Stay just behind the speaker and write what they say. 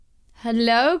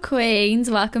Hello Queens,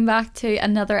 welcome back to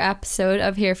another episode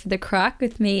of Here for the Crack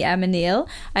with me, Emma Neal.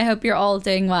 I hope you're all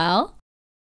doing well.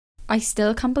 I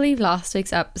still can't believe last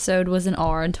week's episode was an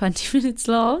hour and 20 minutes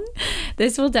long.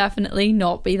 This will definitely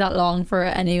not be that long for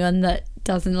anyone that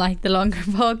doesn't like the longer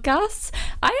podcasts.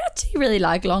 I actually really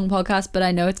like long podcasts, but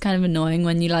I know it's kind of annoying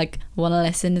when you want to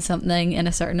listen to something in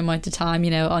a certain amount of time,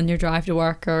 on your drive to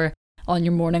work or on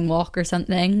your morning walk or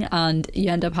something, and you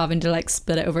end up having to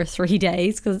split it over 3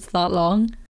 days because it's that long.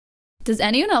 Does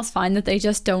anyone else find that they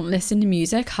just don't listen to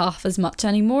music half as much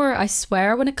anymore? I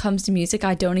swear when it comes to music,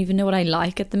 I don't even know what I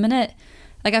like at the minute.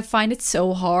 I find it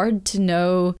so hard to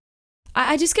know.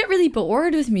 I just get really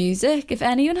bored with music. If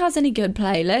anyone has any good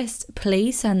playlists,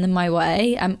 please send them my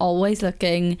way. I'm always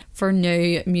looking for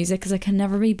new music because I can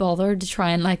never be bothered to try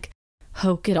and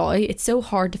hoke it out. It's so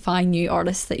hard to find new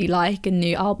artists that you like and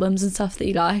new albums and stuff that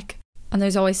you like. And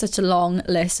there's always such a long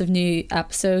list of new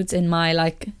episodes in my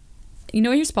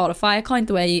your Spotify account,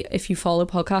 the way if you follow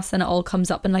podcasts and it all comes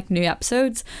up in new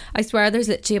episodes. I swear there's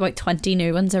literally about 20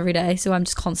 new ones every day, so I'm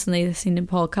just constantly listening to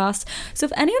podcasts. So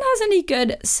if anyone has any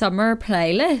good summer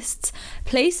playlists,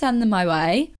 please send them my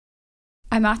way.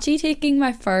 I'm actually taking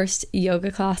my first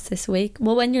yoga class this week.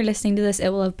 Well, when you're listening to this, it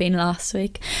will have been last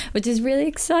week, which is really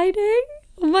exciting.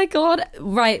 Oh my god.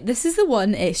 Right, this is the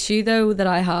one issue though that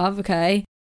I have, okay?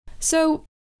 So,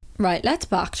 right, let's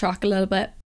backtrack a little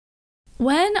bit.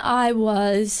 When I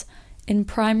was in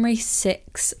primary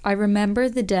 6, I remember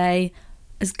the day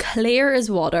as clear as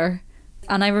water.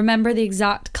 And I remember the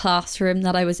exact classroom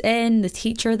that I was in, the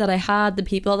teacher that I had, the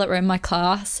people that were in my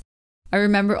class. I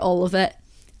remember all of it.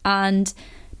 And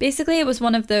basically it was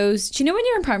one of those, do you know when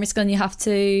you're in primary school and you have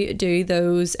to do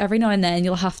those, every now and then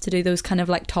you'll have to do those kind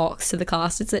of talks to the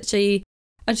class. It's literally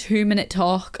a 2-minute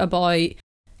talk about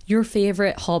your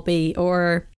favourite hobby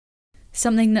or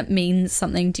something that means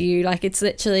something to you. It's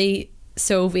literally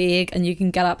so vague, and you can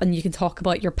get up and you can talk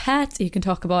about your pet, you can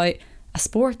talk about a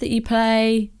sport that you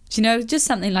play, just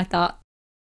something like that.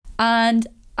 And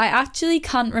I actually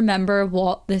can't remember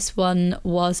what this one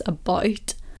was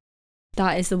about.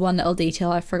 That is the one little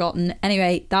detail I've forgotten.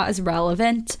 Anyway, that is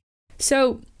relevant.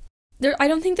 So I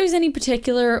don't think there's any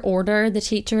particular order. The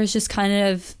teacher is just kind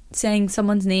of saying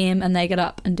someone's name and they get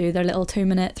up and do their little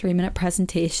 2-minute, 3-minute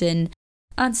presentation,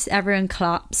 and everyone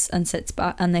claps and sits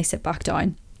back and they sit back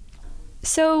down.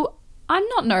 So I'm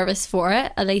not nervous for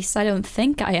it. At least I don't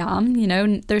think I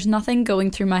am. There's nothing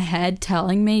going through my head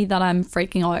telling me that I'm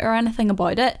freaking out or anything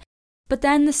about it. But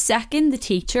then the second the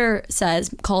teacher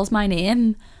calls my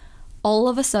name, all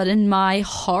of a sudden my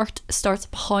heart starts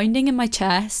pounding in my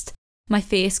chest, my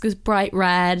face goes bright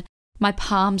red, my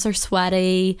palms are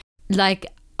sweaty,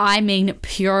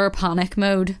 pure panic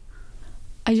mode.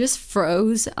 I just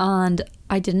froze and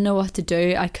I didn't know what to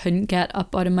do. I couldn't get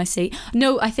up out of my seat.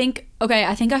 No, I think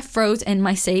I froze in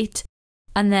my seat,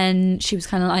 and then she was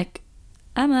kind of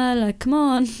Emma, come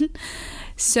on.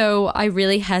 So I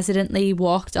really hesitantly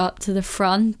walked up to the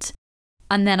front.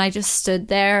 And then I just stood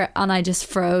there and I just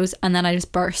froze, and then I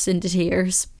just burst into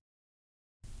tears.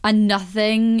 And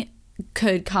nothing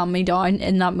could calm me down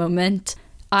in that moment.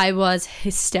 I was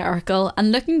hysterical.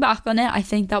 And looking back on it, I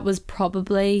think that was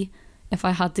probably, if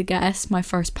I had to guess, my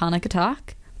first panic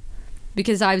attack.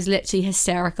 Because I was literally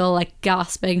hysterical,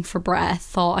 gasping for breath,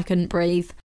 thought I couldn't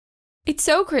breathe. It's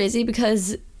so crazy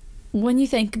because when you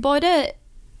think about it,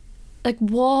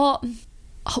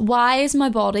 why is my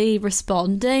body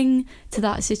responding to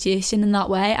that situation in that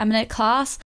way? I'm in a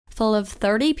class full of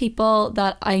 30 people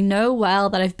that I know well,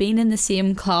 that I've been in the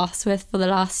same class with for the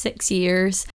last 6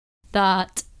 years,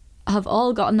 that have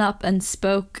all gotten up and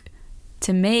spoke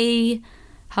to me,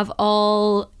 have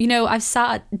all, I've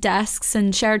sat at desks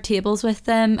and shared tables with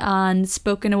them and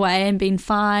spoken away and been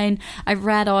fine. I've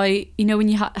read out, when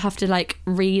you have to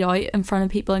read out in front of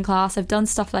people in class, I've done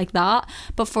stuff like that.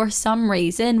 But for some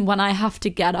reason, when I have to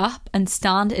get up and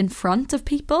stand in front of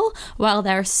people while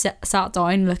they're sat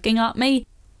down looking at me,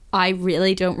 I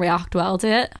really don't react well to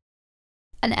it.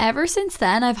 And ever since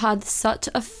then, I've had such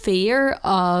a fear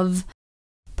of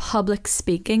public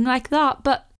speaking like that.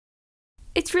 But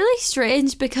it's really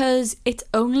strange because it's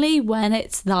only when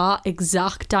it's that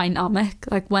exact dynamic,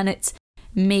 when it's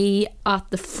me at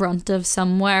the front of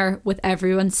somewhere with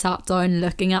everyone sat down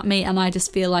looking at me and I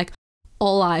just feel like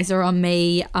all eyes are on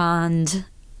me, and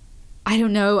I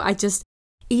don't know,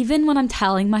 even when I'm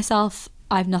telling myself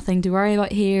I've nothing to worry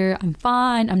about here, I'm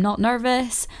fine, I'm not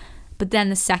nervous, but then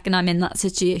the second I'm in that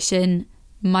situation,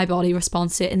 my body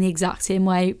responds to it in the exact same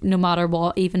way, no matter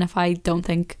what, even if I don't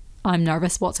think I'm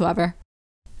nervous whatsoever.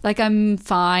 I'm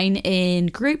fine in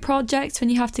group projects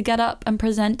when you have to get up and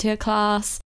present to a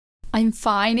class. I'm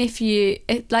fine if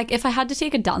I had to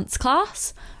take a dance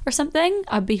class or something,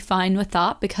 I'd be fine with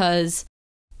that because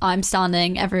I'm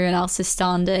standing, everyone else is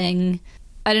standing.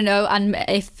 I don't know, and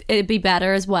if it'd be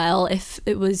better as well if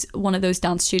it was one of those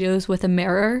dance studios with a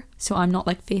mirror, so I'm not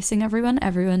like facing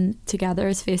everyone together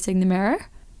is facing the mirror.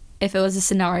 If it was a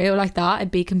scenario like that,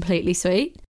 it'd be completely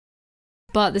sweet.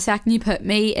 But the second you put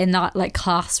me in that like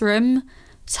classroom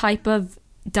type of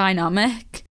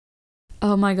dynamic,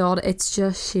 oh my god, it's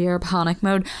just sheer panic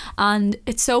mode. And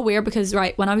it's so weird because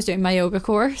right when I was doing my yoga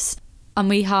course, and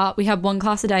we had one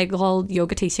class a day called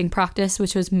yoga teaching practice,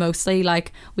 which was mostly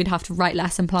like we'd have to write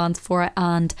lesson plans for it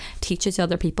and teach it to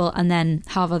other people and then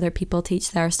have other people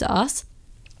teach theirs to us.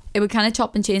 It would kind of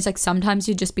chop and change, like sometimes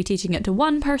you'd just be teaching it to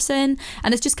one person,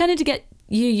 and it's just kind of to get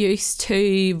you used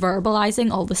to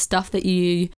verbalizing all the stuff that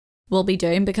you will be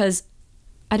doing, because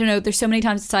I don't know, there's so many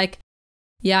times it's like,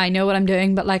 yeah, I know what I'm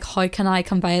doing, but like how can I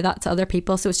convey that to other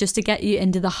people? So it's just to get you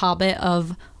into the habit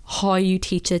of how you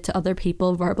teach it to other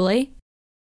people verbally.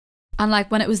 And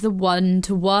like when it was the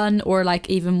 1-to-1 or like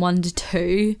even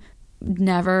 1-to-2,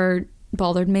 never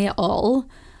bothered me at all.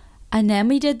 And then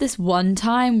we did this one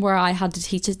time where I had to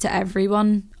teach it to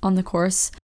everyone on the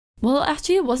course. Well,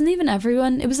 actually it wasn't even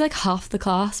everyone, it was like half the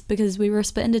class because we were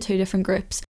split into 2 different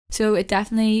groups. So it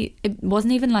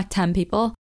wasn't even like 10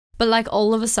 people. But like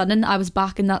all of a sudden I was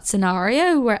back in that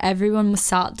scenario where everyone was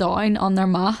sat down on their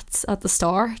mats at the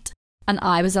start and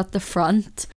I was at the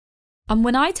front. And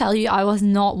when I tell you I was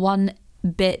not one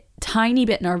tiny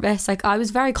bit nervous, like I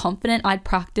was very confident. I'd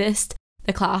practiced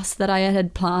the class that I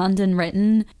had planned and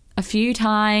written a few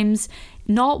times.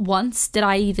 Not once did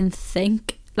I even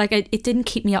think, like it didn't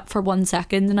keep me up for 1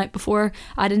 second the night before.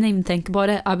 I didn't even think about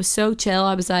it. I was so chill.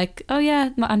 I was like, oh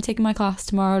yeah, I'm taking my class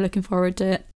tomorrow, looking forward to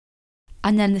it.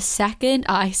 And then the second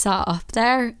I sat up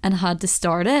there and had to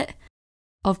start it,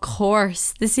 of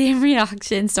course, the same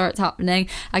reaction starts happening.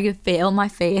 I could feel my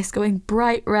face going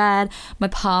bright red, my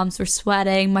palms were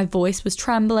sweating, my voice was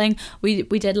trembling. We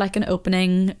did like an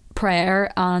opening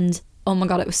prayer and oh my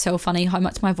god, it was so funny how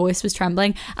much my voice was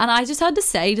trembling. And I just had to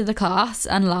say to the class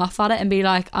and laugh at it and be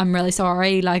like, I'm really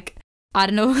sorry, like, I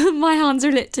don't know, my hands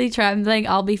are literally trembling.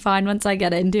 I'll be fine once I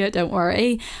get into it, don't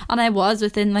worry. And I was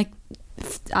within like,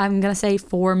 I'm going to say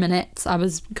 4 minutes, I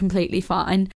was completely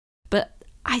fine. But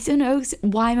I don't know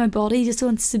why my body just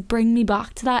wants to bring me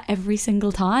back to that every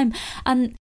single time.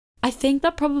 And I think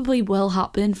that probably will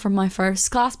happen from my first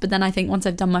class, but then I think once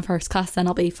I've done my first class, then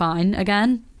I'll be fine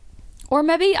again. Or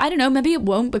maybe, I don't know, maybe it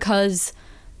won't because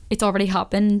it's already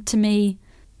happened to me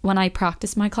when I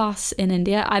practiced my class in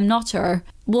India. I'm not sure.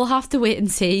 We'll have to wait and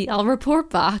see. I'll report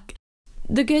back.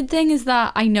 The good thing is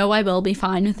that I know I will be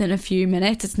fine within a few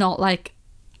minutes. It's not like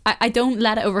I don't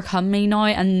let it overcome me now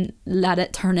and let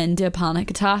it turn into a panic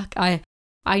attack.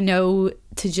 I know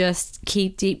to just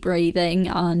keep deep breathing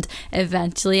and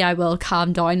eventually I will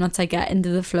calm down once I get into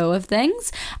the flow of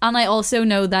things. And I also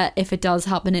know that if it does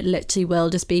happen, it literally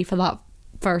will just be for that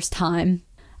first time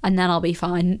and then I'll be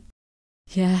fine.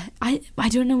 Yeah, I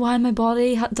don't know why my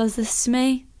body does this to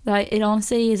me. Like, it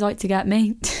honestly is out to get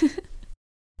me.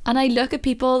 And I look at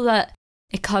people that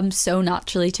it comes so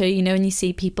naturally to, you know, and you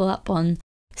see people up on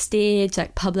stage,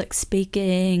 like public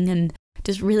speaking and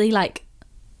just really like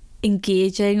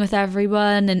engaging with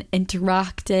everyone and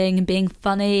interacting and being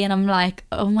funny, and I'm like,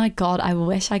 oh my god, I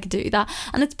wish I could do that.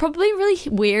 And it's probably really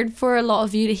weird for a lot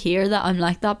of you to hear that I'm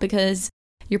like that, because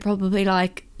you're probably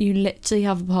like, you literally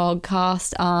have a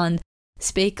podcast and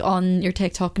speak on your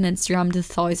TikTok and Instagram to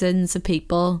thousands of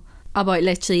people about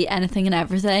literally anything and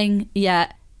everything,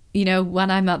 yet, you know, when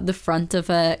I'm at the front of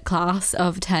a class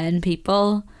of 10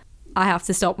 people, I have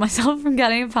to stop myself from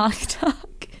getting a panic attack.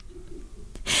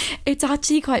 It's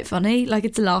actually quite funny, like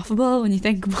it's laughable when you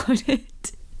think about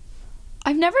it.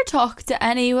 I've never talked to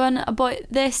anyone about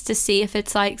this to see if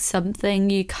it's like something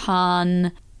you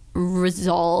can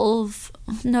resolve.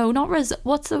 No, not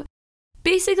resolve.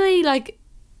 Basically, like,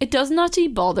 it doesn't actually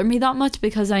bother me that much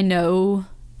because I know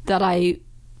that I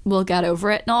will get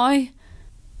over it now.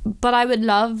 But I would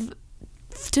love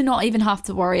to not even have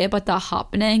to worry about that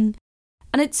happening.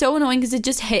 And it's so annoying because it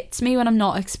just hits me when I'm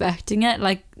not expecting it.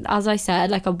 Like, as I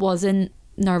said, like I wasn't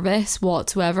nervous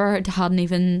whatsoever. I hadn't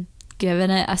even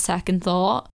given it a second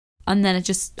thought. And then it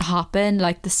just happened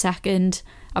like the second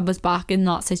I was back in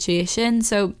that situation.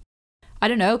 So, I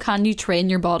don't know, can you train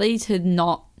your body to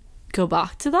not go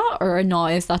back to that? Or now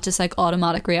is that just like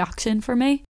automatic reaction for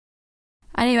me?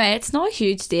 Anyway, it's not a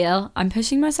huge deal. I'm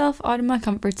pushing myself out of my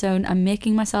comfort zone. I'm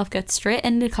making myself get straight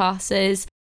into classes.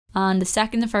 And the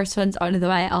second the first one's out of the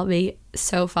way, I'll be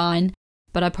so fine.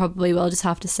 But I probably will just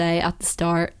have to say at the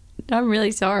start I'm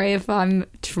really sorry if I'm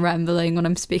trembling when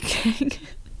I'm speaking.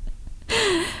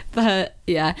 But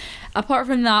yeah, apart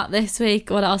from that, this week,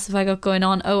 what else have I got going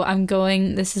on?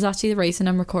 This is actually the reason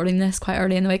I'm recording this quite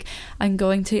early in the week. I'm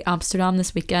going to Amsterdam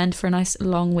this weekend for a nice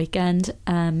long weekend,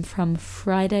 from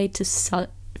Friday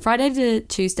to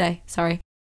Tuesday,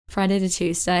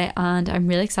 and I'm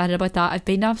really excited about that. I've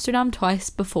been to Amsterdam twice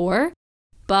before,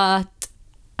 but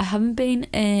I haven't been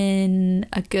in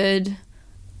a good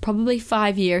probably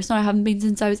 5 years now. I haven't been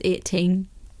since I was 18.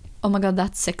 Oh my god,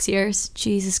 that's 6 years.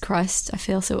 Jesus Christ, I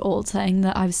feel so old saying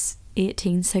that I was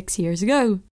 18 6 years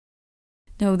ago.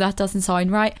 No, that doesn't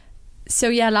sound right. So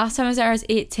yeah, last time I was there I was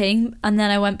 18, and then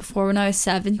I went before when I was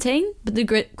 17. But the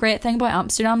great thing about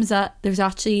Amsterdam is that there's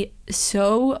actually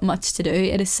so much to do.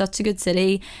 It is such a good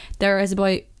city. There is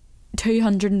about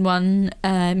 201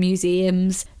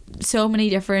 museums, so many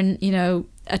different,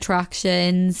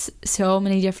 attractions, so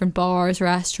many different bars,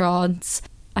 restaurants.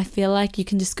 I feel like you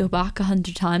can just go back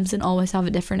 100 times and always have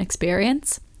a different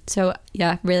experience. So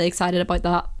yeah, really excited about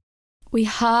that. We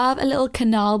have a little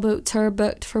canal boat tour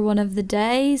booked for one of the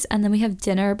days, and then we have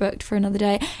dinner booked for another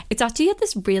day. It's actually at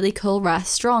this really cool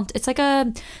restaurant. It's like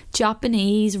a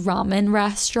Japanese ramen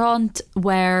restaurant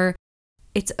where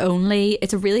it's a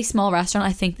really small restaurant.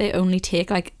 I think they only take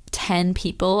like 10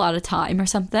 people at a time or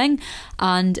something,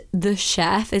 and the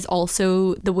chef is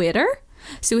also the waiter.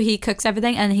 So he cooks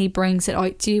everything and he brings it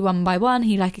out to you one by one.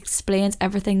 He like explains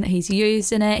everything that he's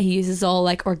used in it. He uses all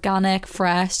like organic,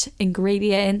 fresh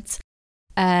ingredients.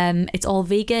 It's all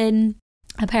vegan.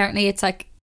 Apparently it's like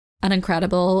an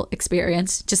incredible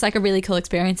experience, just like a really cool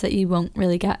experience that you won't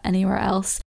really get anywhere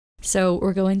else. So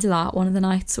we're going to that one of the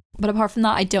nights. But apart from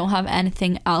that, I don't have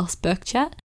anything else booked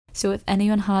yet. So if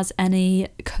anyone has any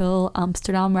cool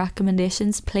Amsterdam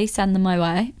recommendations, please send them my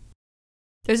way.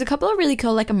 There's a couple of really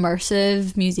cool like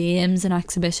immersive museums and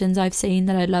exhibitions I've seen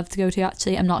that I'd love to go to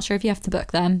actually. I'm not sure if you have to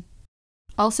book them.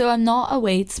 Also, I'm not a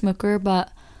weed smoker,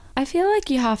 but I feel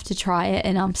like you have to try it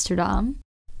in Amsterdam.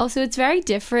 Also, it's very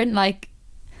different,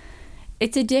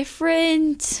 it's a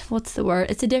different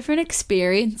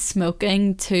experience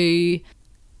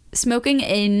smoking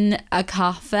in a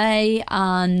cafe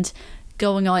and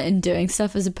going out and doing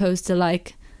stuff as opposed to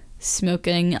like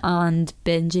smoking and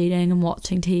binge eating and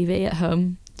watching TV at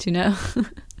home, do you know?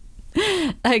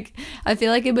 Like, I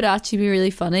feel like it would actually be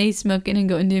really funny smoking and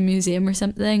going to a museum or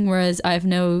something, whereas I have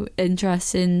no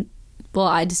interest in, well,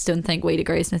 I just don't think weed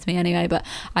agrees with me anyway, but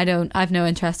I have no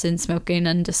interest in smoking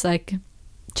and just like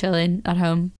chilling at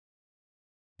home.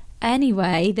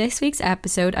 Anyway, this week's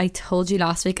episode, I told you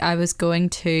last week I was going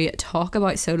to talk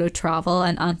about solo travel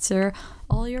and answer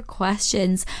all your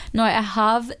questions. Now, I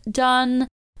have done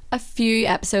a few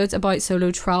episodes about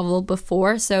solo travel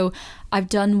before. So I've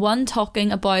done one talking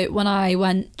about when I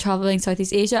went travelling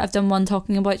Southeast Asia. I've done one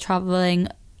talking about travelling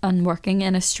and working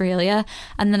in Australia.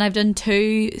 And then I've done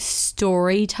 2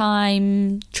 story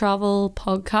time travel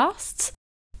podcasts.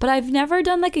 But I've never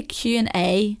done like a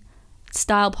Q&A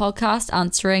style podcast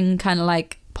answering kind of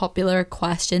like popular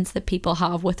questions that people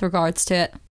have with regards to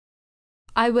it.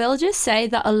 I will just say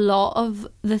that a lot of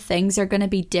the things are going to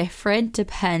be different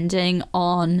depending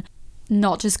on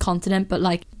not just continent, but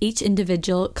like each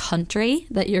individual country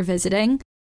that you're visiting.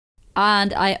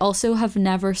 And I also have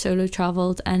never solo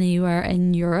travelled anywhere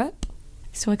in Europe,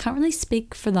 so I can't really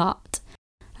speak for that.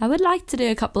 I would like to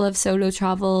do a couple of solo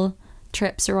travel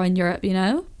trips around Europe,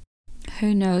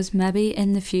 Who knows, maybe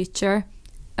in the future.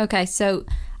 Okay, so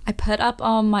I put up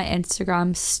on my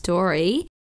Instagram story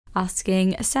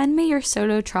asking, send me your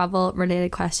solo travel related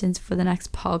questions for the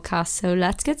next podcast. So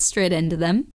let's get straight into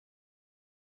them.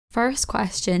 First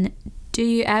question, do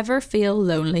you ever feel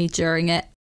lonely during it?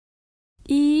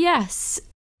 Yes.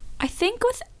 I think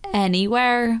with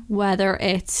anywhere, whether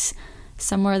it's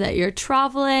somewhere that you're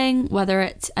traveling, whether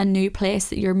it's a new place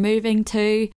that you're moving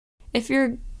to, if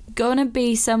you're going to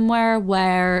be somewhere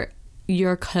where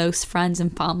your close friends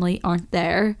and family aren't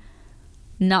there,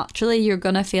 naturally you're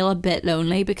going to feel a bit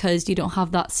lonely because you don't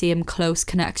have that same close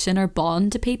connection or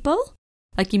bond to people.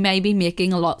 Like, you may be making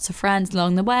lots of friends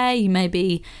along the way, you may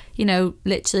be,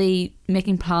 literally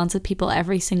making plans with people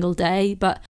every single day,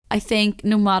 but I think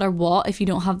no matter what, if you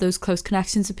don't have those close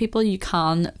connections with people, you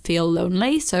can feel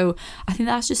lonely. So I think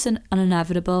that's just an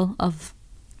inevitable of,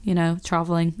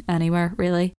 travelling anywhere,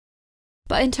 really.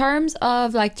 But in terms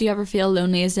of like, do you ever feel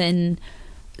lonely as in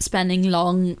spending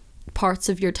long parts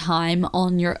of your time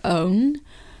on your own?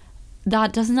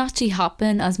 That doesn't actually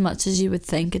happen as much as you would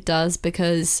think it does,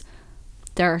 because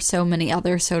there are so many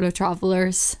other solo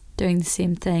travellers doing the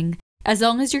same thing. As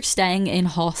long as you're staying in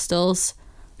hostels,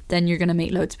 then you're going to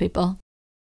meet loads of people.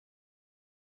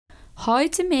 How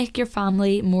to make your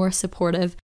family more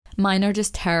supportive. Mine are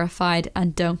just terrified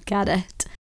and don't get it.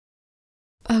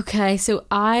 Okay, so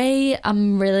I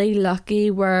am really lucky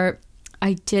where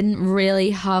I didn't really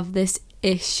have this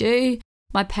issue.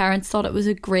 My parents thought it was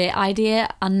a great idea,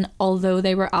 and although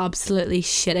they were absolutely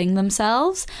shitting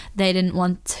themselves, they didn't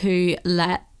want to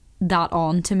let that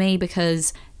on to me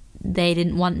because they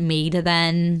didn't want me to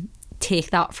then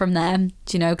take that from them,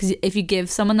 do you know? Because if you give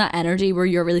someone that energy where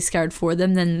you're really scared for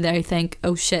them, then they think,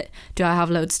 oh shit, do I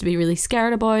have loads to be really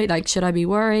scared about? Like, should I be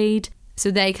worried? So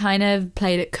they kind of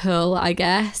played it cool, I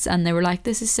guess, and they were like,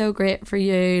 this is so great for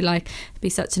you, like, it'd be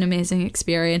such an amazing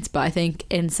experience. But I think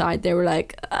inside they were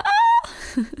like, ah.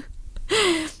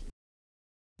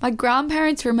 My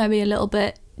grandparents were maybe a little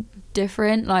bit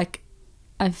different. Like,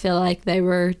 I feel like they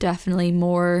were definitely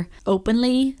more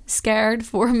openly scared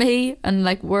for me and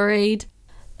like worried.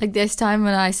 Like this time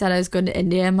when I said I was going to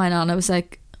India, my nana was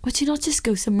like, would you not just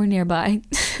go somewhere nearby?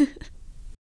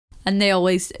 And they'd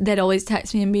always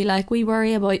text me and be like, we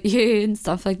worry about you and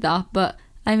stuff like that. But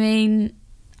I mean,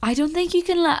 I don't think you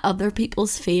can let other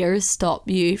people's fears stop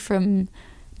you from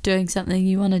doing something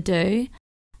you want to do.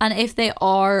 And if they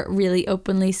are really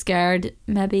openly scared,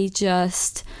 maybe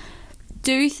just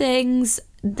do things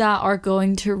that are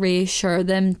going to reassure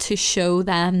them, to show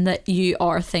them that you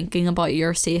are thinking about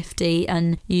your safety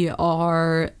and you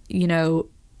are, you know,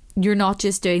 you're not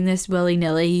just doing this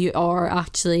willy-nilly. You are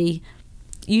actually,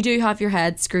 you do have your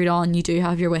head screwed on, you do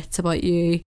have your wits about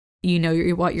you, you know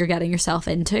what you're getting yourself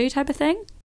into type of thing.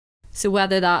 So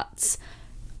whether that's,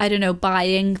 I don't know,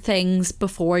 buying things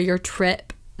before your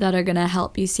trip that are going to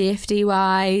help you safety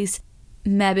wise,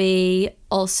 maybe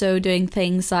also doing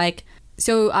things like,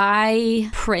 so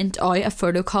I print out a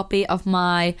photocopy of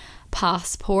my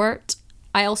passport.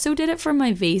 I also did it for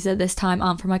my visa this time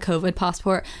and for my COVID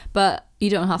passport, but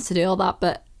you don't have to do all that.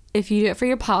 But if you do it for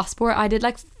your passport, I did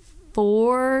like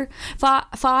 5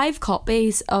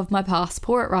 copies of my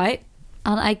passport, right?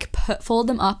 And I fold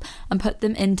them up and put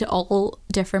them into all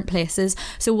different places.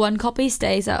 So one copy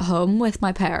stays at home with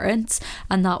my parents,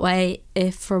 and that way,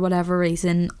 if for whatever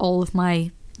reason all of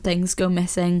my things go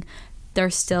missing,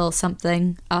 there's still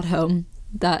something at home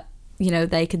that, you know,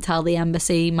 they can tell the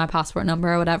embassy my passport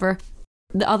number or whatever.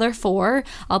 The other 4,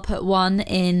 I'll put one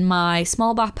in my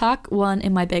small backpack, one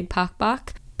in my big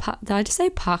backpack. Did I just say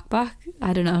packback?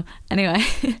 I don't know. Anyway,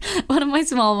 one in my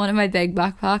small, one in my big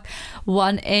backpack,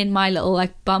 one in my little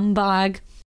like bum bag,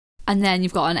 and then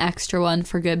you've got an extra one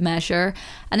for good measure.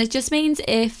 And it just means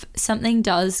if something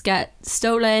does get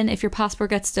stolen, if your passport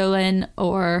gets stolen,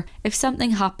 or if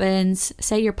something happens,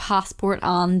 say your passport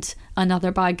and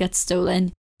another bag gets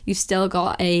stolen, you've still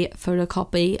got a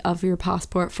photocopy of your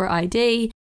passport for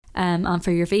ID and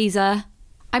for your visa.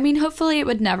 I mean, hopefully it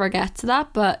would never get to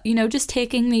that, but, you know, just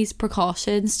taking these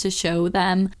precautions to show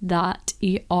them that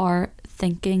you are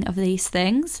thinking of these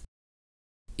things.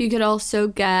 You could also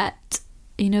get,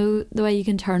 you know, the way you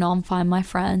can turn on Find My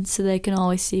Friends so they can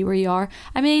always see where you are.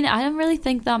 I mean, I don't really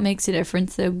think that makes a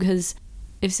difference though, because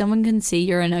if someone can see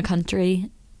you're in a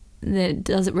country, it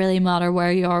doesn't really matter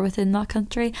where you are within that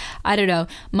country. I don't know.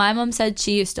 My mum said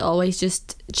she used to always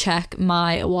just check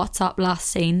my WhatsApp last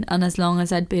seen, and as long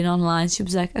as I'd been online, she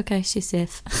was like, okay, she's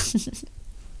safe.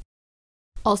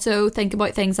 Also, think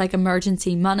about things like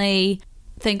emergency money.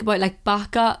 Think about like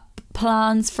backup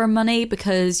plans for money,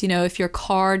 because, you know, if your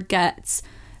card gets,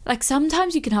 like,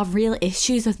 sometimes you can have real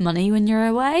issues with money when you're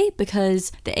away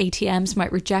because the ATMs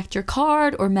might reject your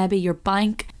card, or maybe your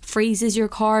bank freezes your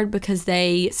card because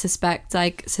they suspect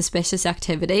like suspicious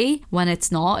activity when it's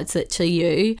not, it's literally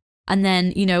you. And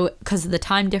then, you know, because of the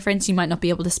time difference, you might not be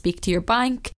able to speak to your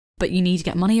bank, but you need to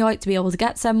get money out to be able to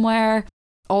get somewhere.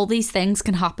 All these things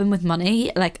can happen with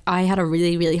money. Like, I had a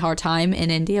really, really hard time in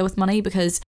India with money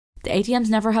because the ATMs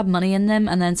never had money in them,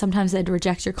 and then sometimes they'd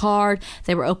reject your card.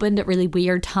 They were opened at really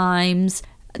weird times.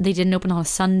 They didn't open on a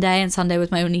Sunday, and Sunday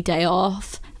was my only day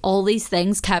off. All these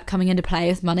things kept coming into play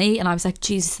with money, and I was like,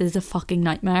 Jesus, this is a fucking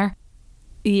nightmare.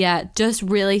 Yeah, just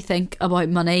really think about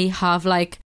money. Have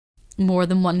like more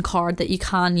than one card that you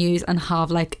can use, and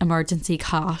have like emergency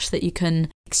cash that you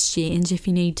can exchange if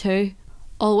you need to.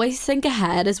 Always think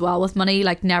ahead as well with money.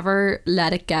 Like, never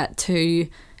let it get to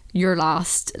your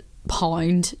last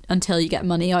pound until you get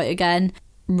money out again.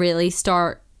 Really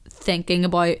start thinking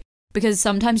about, because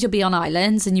sometimes you'll be on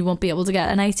islands and you won't be able to get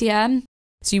an ATM,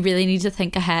 so you really need to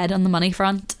think ahead on the money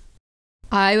front.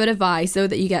 I would advise though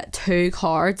that you get 2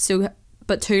 cards,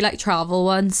 but 2 like travel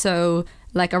ones, so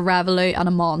like a Revolut and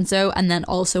a Monzo, and then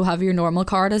also have your normal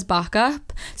card as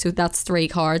backup, so that's 3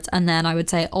 cards. And then I would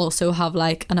say also have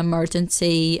like an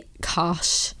emergency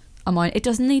cash amount. It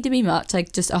doesn't need to be much,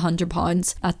 like just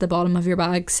 £100 at the bottom of your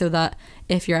bag, so that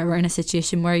if you're ever in a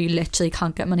situation where you literally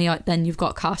can't get money out, then you've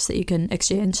got cash that you can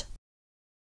exchange.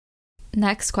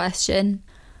 Next question.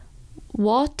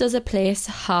 What does a place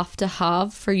have to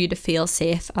have for you to feel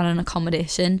safe at an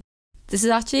accommodation? This is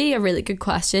actually a really good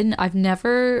question. I've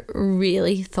never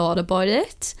really thought about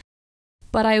it,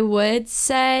 but I would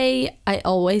say I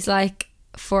always like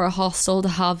for a hostel to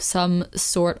have some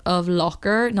sort of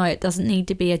locker. Now, it doesn't need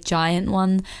to be a giant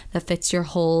one that fits your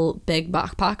whole big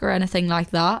backpack or anything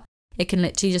like that. It can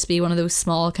literally just be one of those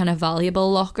small kind of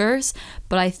valuable lockers,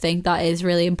 but I think that is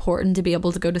really important to be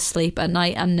able to go to sleep at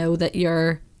night and know that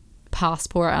your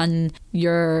passport and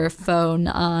your phone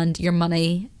and your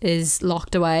money is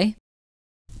locked away.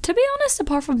 To be honest,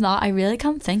 apart from that, I really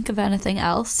can't think of anything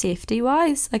else safety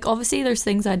wise. Like, obviously there's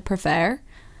things I'd prefer,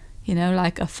 you know,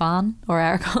 like a fan or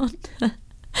aircon,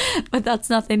 but that's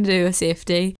nothing to do with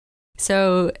safety.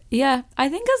 So yeah, I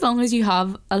think as long as you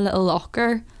have a little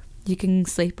locker, you can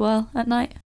sleep well at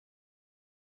night.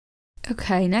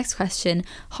 Okay, next question.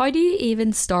 How do you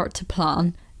even start to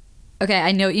plan? Okay,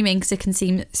 I know what you mean, because it can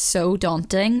seem so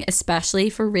daunting, especially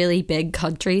for really big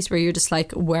countries where you're just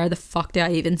like, where the fuck do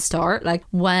I even start? Like,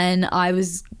 when I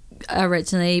was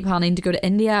originally planning to go to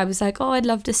India, I was like, oh, I'd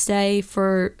love to stay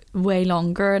for way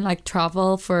longer and like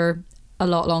travel for a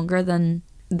lot longer than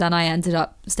I ended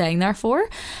up staying there for.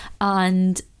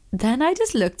 And then I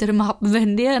just looked at a map of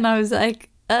India and I was like,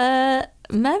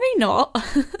 maybe not.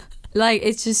 Like,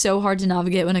 it's just so hard to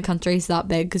navigate when a country is that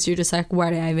big, because you're just like,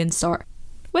 where do I even start?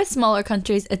 With smaller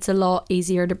countries, it's a lot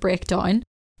easier to break down.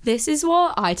 This is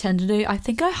what I tend to do. I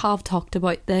think I have talked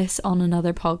about this on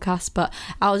another podcast, but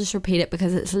I'll just repeat it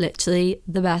because it's literally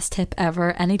the best tip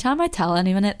ever. Anytime I tell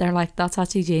anyone it, they're like, that's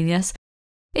actually genius.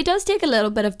 It does take a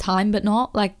little bit of time, but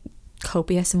not like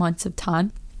copious amounts of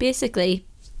time. Basically,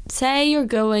 say you're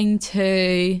going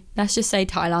to, let's just say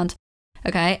Thailand,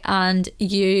 okay? And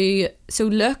so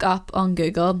look up on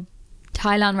Google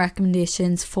Thailand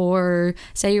recommendations for,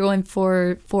 say you're going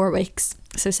for 4 weeks.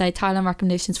 So say Thailand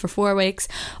recommendations for 4 weeks,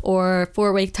 or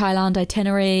 4-week Thailand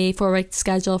itinerary, 4-week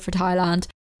schedule for Thailand.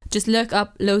 Just look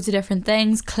up loads of different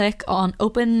things, click on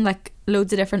open like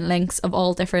loads of different links of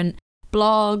all different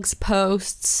blogs,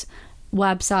 posts,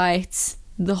 websites,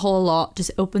 the whole lot.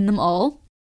 Just open them all.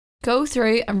 Go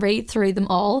through and read through them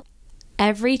all.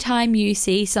 Every time you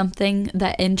see something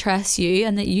that interests you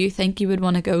and that you think you would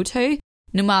want to go to,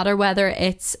 no matter whether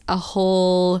it's a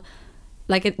whole,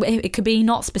 like it could be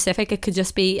not specific, it could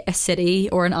just be a city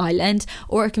or an island,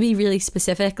 or it could be really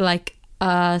specific, like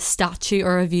a statue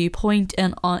or a viewpoint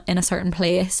in a certain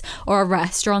place, or a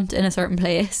restaurant in a certain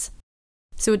place.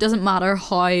 So it doesn't matter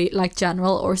how like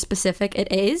general or specific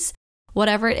it is.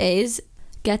 Whatever it is,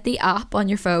 get the app on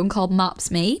your phone called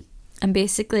Maps.me, and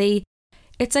basically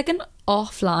it's like an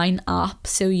offline app.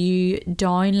 So you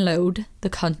download the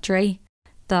country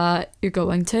that you're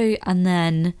going to, and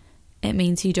then it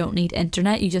means you don't need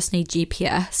internet, you just need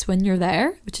GPS when you're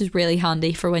there, which is really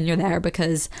handy for when you're there,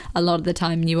 because a lot of the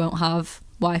time you won't have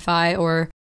Wi-Fi or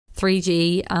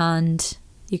 3G and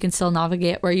you can still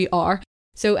navigate where you are.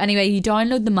 So anyway, you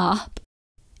download the map.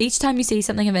 Each time you see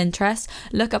something of interest,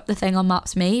 look up the thing on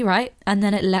Maps.me, right? And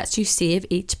then it lets you save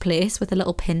each place with a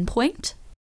little pinpoint.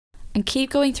 And keep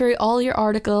going through all your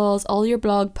articles, all your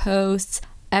blog posts,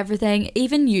 everything.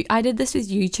 Even I did this with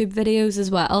YouTube videos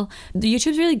as well. The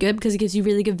YouTube's really good because it gives you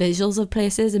really good visuals of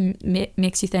places and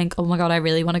makes you think, oh my god, I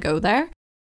really want to go there.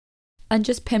 And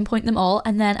just pinpoint them all,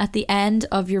 and then at the end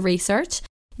of your research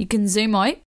you can zoom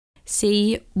out,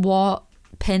 see what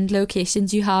pinned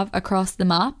locations you have across the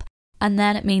map, and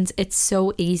then it means it's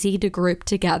so easy to group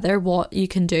together what you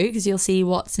can do, because you'll see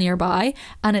what's nearby,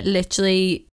 and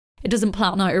it doesn't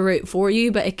plan out a route for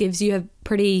you, but it gives you a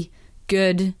pretty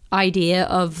good idea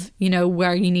of, you know,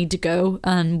 where you need to go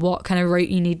and what kind of route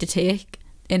you need to take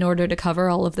in order to cover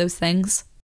all of those things.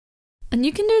 And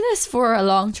you can do this for a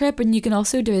long trip, and you can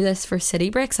also do this for city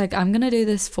breaks. Like, I'm going to do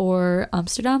this for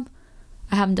Amsterdam.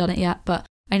 I haven't done it yet, but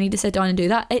I need to sit down and do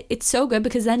that. It's so good,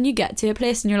 because then you get to a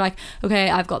place and you're like, okay,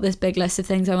 I've got this big list of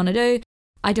things I want to do.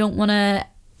 I don't want to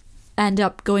end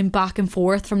up going back and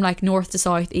forth from like north to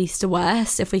south, east to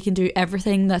west. If we can do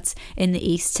everything that's in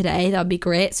the east today, that'd be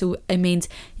great. So it means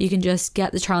you can just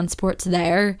get the transport to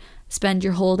there, spend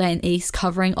your whole day in east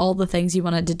covering all the things you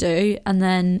wanted to do, and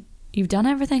then you've done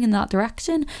everything in that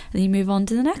direction, and then you move on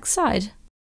to the next side.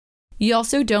 You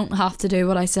also don't have to do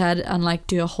what I said and like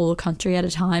do a whole country at a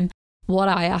time. What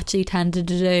I actually tended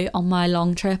to do on my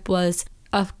long trip was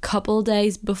a couple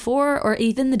days before, or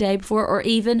even the day before, or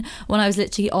even when I was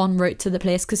literally en route to the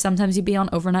place, because sometimes you'd be on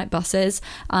overnight buses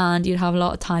and you'd have a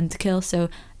lot of time to kill. So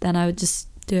then I would just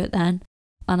do it then.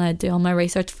 And I'd do all my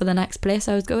research for the next place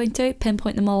I was going to,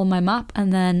 pinpoint them all on my map,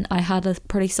 and then I had a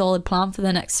pretty solid plan for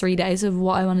the next 3 days of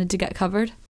what I wanted to get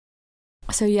covered.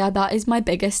 So yeah, that is my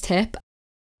biggest tip.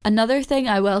 Another thing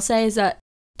I will say is that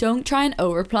don't try and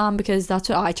overplan, because that's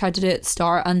what I tried to do at the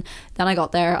start, and then I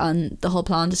got there and the whole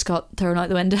plan just got thrown out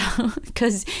the window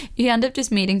because you end up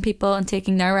just meeting people and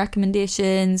taking their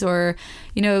recommendations, or,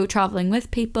 you know, traveling with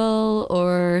people,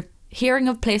 or hearing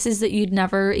of places that you'd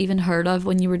never even heard of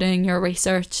when you were doing your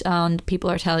research, and people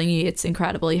are telling you it's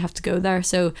incredible, you have to go there.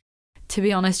 So to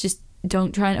be honest, just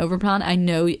don't try and overplan. I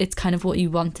know it's kind of what you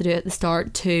want to do at the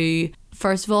start to,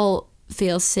 first of all,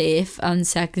 feel safe, and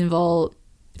second of all,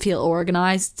 feel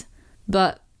organised,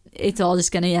 but it's all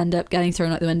just going to end up getting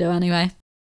thrown out the window anyway.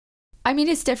 I mean,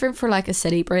 it's different for like a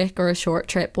city break or a short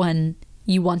trip when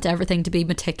you want everything to be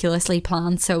meticulously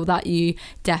planned so that you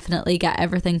definitely get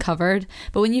everything covered.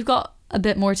 But when you've got a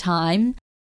bit more time,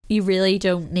 you really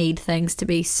don't need things to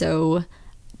be so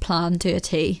planned to a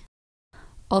T.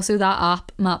 Also, that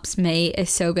app Maps.me is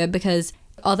so good because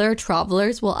other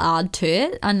travellers will add to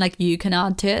it, and like you can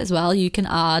add to it as well. You can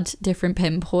add different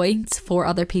pinpoints for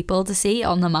other people to see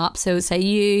on the map. So say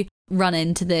you run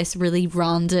into this really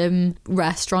random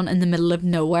restaurant in the middle of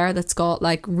nowhere that's got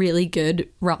like really good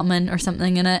ramen or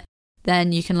something in it,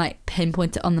 then you can like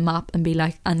pinpoint it on the map and be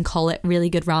like, and call it really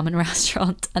good ramen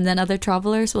restaurant, and then other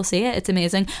travellers will see it. It's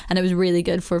amazing. And it was really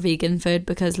good for vegan food,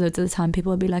 because loads of the time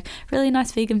people would be like, really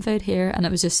nice vegan food here, and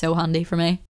it was just so handy for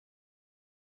me.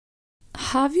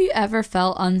 Have you ever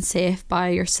felt unsafe by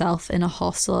yourself in a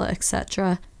hostel,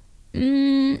 etc.?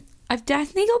 I've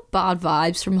definitely got bad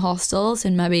vibes from hostels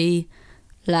and maybe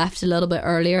left a little bit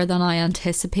earlier than I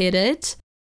anticipated.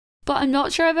 But I'm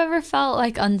not sure I've ever felt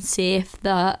like unsafe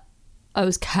that I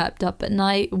was kept up at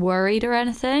night worried or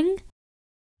anything.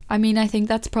 I mean, I think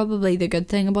that's probably the good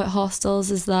thing about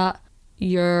hostels, is that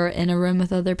you're in a room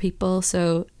with other people,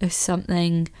 so if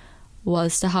something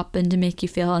was to happen to make you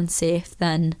feel unsafe,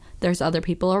 then there's other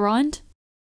people around.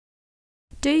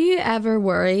 Do you ever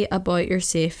worry about your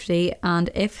safety,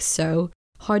 and if so,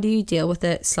 how do you deal with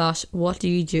it / what do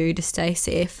you do to stay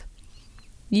safe?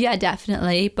 Yeah,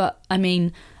 definitely, but I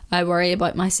mean, I worry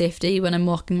about my safety when I'm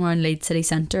walking around Leeds city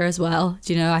centre as well.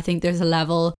 Do you know, I think there's a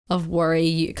level of worry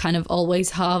you kind of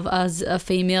always have as a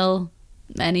female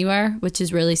anywhere, which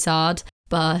is really sad,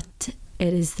 but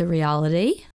it is the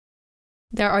reality.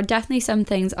 There are definitely some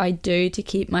things I do to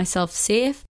keep myself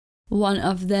safe. One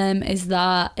of them is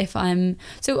that if I'm...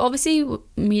 So obviously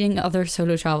meeting other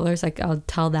solo travellers, like I'll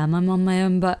tell them I'm on my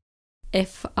own, but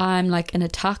if I'm like in a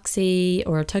taxi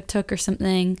or a tuk-tuk or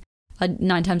something,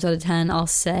 9 times out of 10 I'll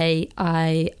say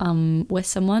I am with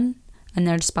someone and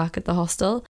they're just back at the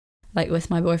hostel, like with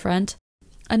my boyfriend.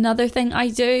 Another thing I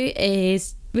do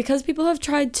is, because people have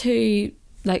tried to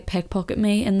like pickpocket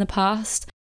me in the past,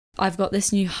 I've got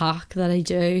this new hack that I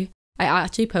do. I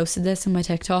actually posted this on my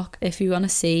TikTok if you want to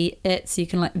see it so you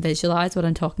can like visualize what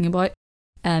I'm talking about.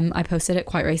 I posted it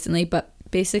quite recently, but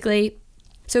basically,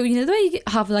 so you know the way you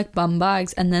have like bum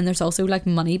bags, and then there's also like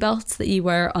money belts that you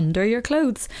wear under your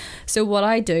clothes. So what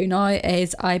I do now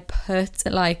is I put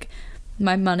like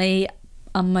my money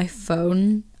and my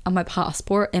phone and my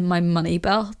passport in my money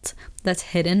belt that's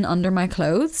hidden under my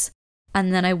clothes,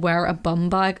 and then I wear a bum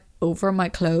bag over my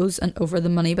clothes and over the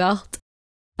money belt,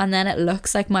 and then it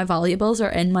looks like my valuables are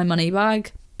in my money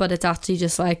bag, but it's actually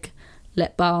just like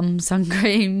lip balm, sun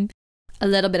cream, a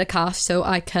little bit of cash, so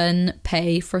I can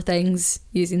pay for things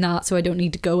using that, so I don't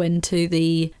need to go into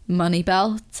the money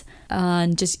belt.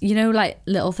 And just, you know, like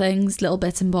little things, little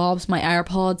bits and bobs, my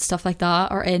AirPods, stuff like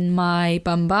that are in my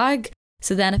bum bag.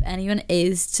 So then if anyone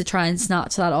is to try and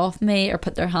snatch that off me or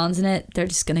put their hands in it, they're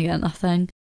just gonna get nothing.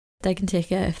 They can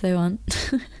take it if they want.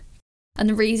 And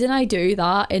the reason I do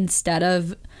that instead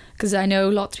of, because I know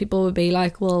lots of people would be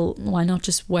like, well, why not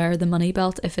just wear the money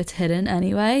belt if it's hidden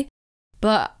anyway?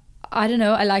 But I don't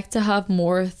know, I like to have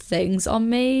more things on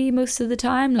me most of the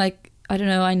time. Like, I don't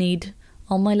know, I need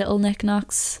all my little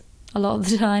knickknacks a lot of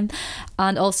the time.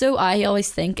 And also I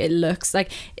always think it looks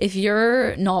like, if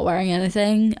you're not wearing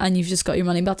anything and you've just got your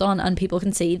money belt on and people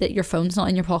can see that your phone's not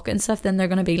in your pocket and stuff, then they're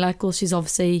going to be like, well, she's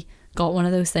obviously got one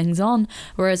of those things on.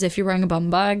 Whereas if you're wearing a bum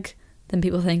bag, then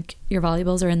people think your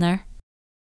valuables are in there.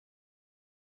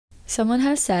 Someone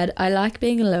has said, I like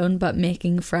being alone but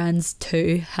making friends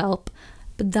too help.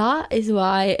 But that is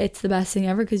why it's the best thing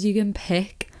ever, because you can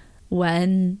pick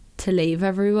when to leave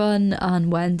everyone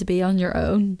and when to be on your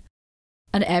own.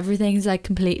 And everything's like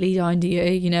completely down to you.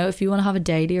 You know, if you want to have a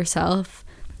day to yourself,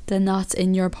 then that's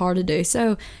in your power to do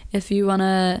so. If you want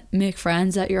to make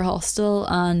friends at your hostel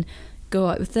and go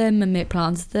out with them and make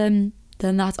plans with them,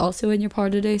 then that's also in your power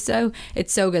to do so.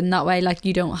 It's so good in that way. Like,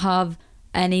 you don't have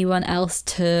anyone else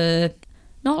to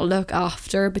not look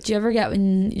after, but you ever get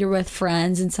when you're with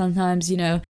friends and sometimes, you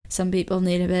know, some people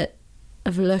need a bit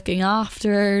of looking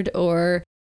after, or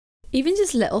even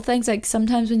just little things. Like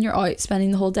sometimes when you're out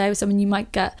spending the whole day with someone, you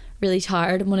might get really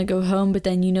tired and want to go home, but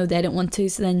then you know they don't want to,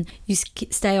 so then you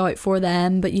stay out for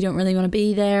them, but you don't really want to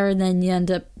be there, and then you end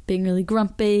up being really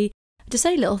grumpy. Just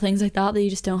say little things like that you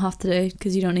just don't have to do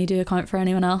because you don't need to account for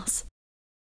anyone else.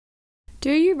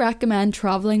 Do you recommend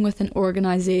travelling with an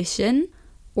organisation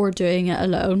or doing it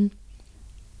alone?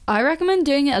 I recommend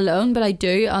doing it alone, but I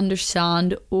do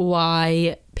understand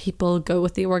why people go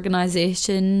with the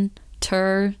organisation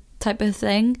tour type of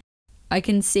thing. I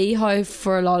can see how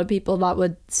for a lot of people that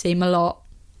would seem a lot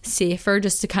safer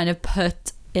just to kind of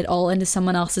put it all into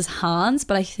someone else's hands.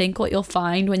 But I think what you'll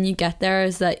find when you get there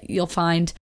is that you'll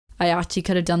find I actually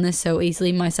could have done this so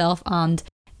easily myself, and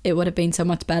it would have been so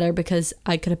much better because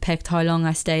I could have picked how long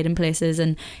I stayed in places,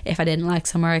 and if I didn't like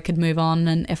somewhere I could move on,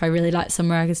 and if I really liked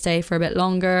somewhere I could stay for a bit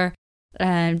longer,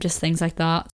 just things like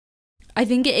that. I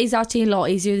think it is actually a lot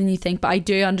easier than you think, but I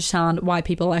do understand why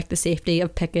people like the safety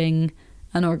of picking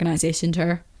an organisation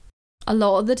tour. A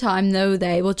lot of the time though,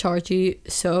 they will charge you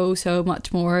so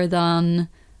much more than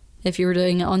if you were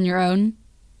doing it on your own,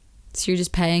 so you're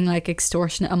just paying like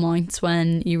extortionate amounts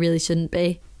when you really shouldn't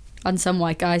be. And some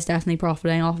white guys definitely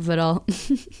profiting off of it all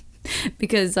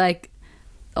because like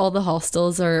all the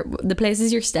hostels or the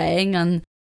places you're staying and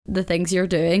the things you're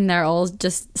doing, they're all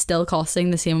just still costing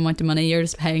the same amount of money. You're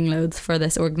just paying loads for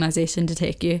this organisation to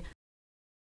take you.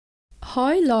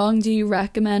 How long do you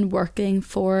recommend working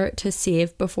for to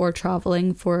save before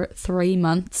travelling for 3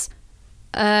 months?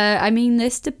 I mean,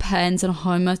 this depends on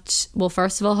how much, well,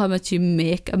 first of all, how much you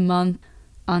make a month,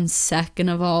 and second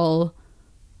of all,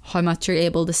 how much you're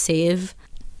able to save.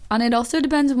 And it also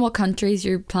depends on what countries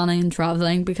you're planning on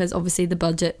travelling, because obviously the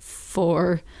budget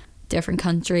for different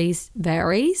countries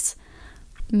varies.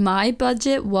 My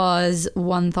budget was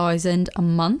 1,000 a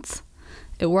month.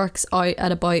 It works out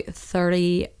at about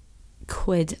 30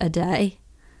 quid a day,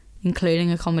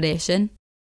 including accommodation.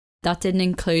 That didn't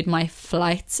include my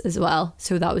flights as well,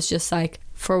 so that was just like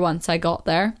for once I got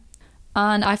there,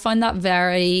 and I find that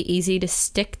very easy to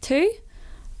stick to.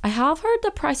 I have heard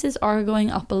that prices are going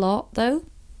up a lot though,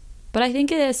 but I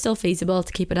think it is still feasible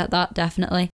to keep it at that,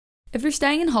 definitely. If you're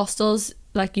staying in hostels,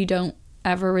 like, you don't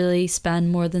ever really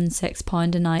spend more than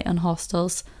 £6 a night on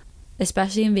hostels,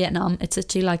 especially in Vietnam. It's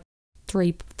actually like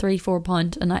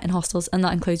 £4 a night in hostels, and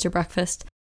that includes your breakfast.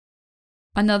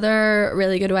 Another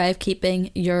really good way of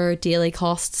keeping your daily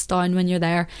costs down when you're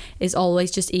there is always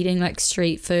just eating like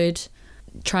street food.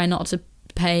 Try not to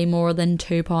pay more than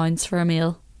 £2 for a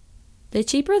meal. The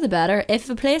cheaper the better. If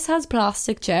a place has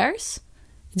plastic chairs,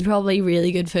 it's probably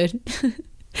really good food.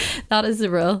 That is the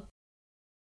rule.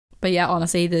 But yeah,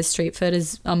 honestly, the street food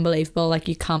is unbelievable. Like,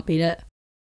 you can't beat it.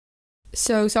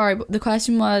 So, sorry, the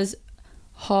question was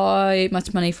how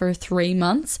much money for 3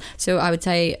 months? So I would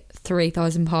say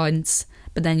 £3,000,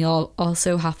 but then you'll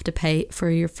also have to pay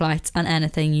for your flights and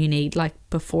anything you need, like,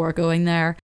 before going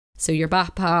there. So your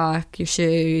backpack, your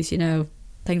shoes, you know,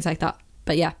 things like that.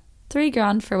 But yeah,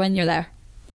 $3,000 for when you're there.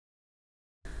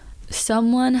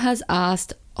 Someone has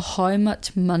asked, how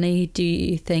much money do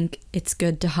you think it's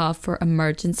good to have for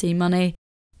emergency money?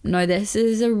 Now, this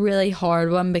is a really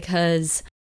hard one because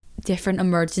different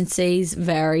emergencies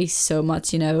vary so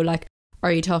much, you know. Like,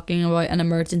 are you talking about an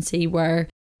emergency where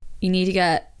you need to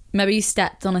get, maybe you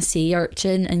stepped on a sea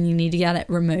urchin and you need to get it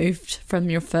removed from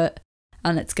your foot,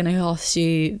 and it's going to cost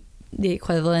you the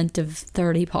equivalent of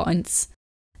 £30,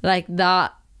 like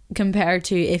that, compared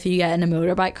to if you get in a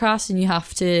motorbike crash and you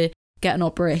have to get an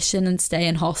operation and stay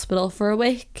in hospital for a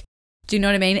week. Do you know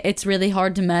what I mean? It's really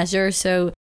hard to measure,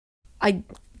 so I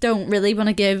don't really want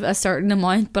to give a certain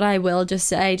amount, but I will just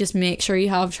say, just make sure you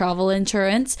have travel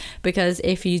insurance, because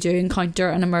if you do encounter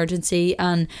an emergency,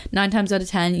 and 9 times out of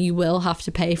 10 you will have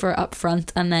to pay for it up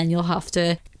front, and then you'll have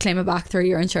to claim it back through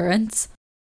your insurance.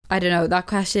 I don't know, that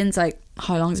question's like,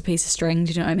 how long's a piece of string?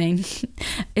 Do you know what I mean?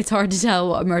 It's hard to tell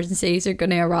what emergencies are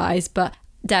going to arise, but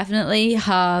definitely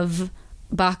have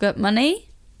backup money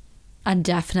and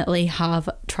definitely have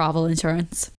travel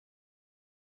insurance.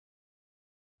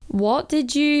 What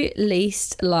did you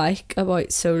least like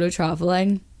about solo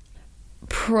traveling?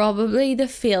 Probably the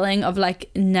feeling of like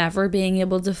never being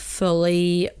able to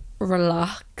fully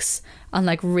relax and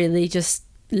like really just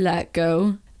let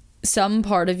go. Some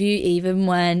part of you, even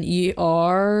when you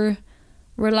are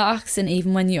relaxed and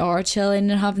even when you are chilling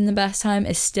and having the best time,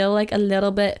 is still like a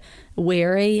little bit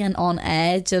weary and on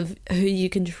edge of who you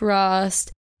can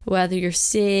trust, whether you're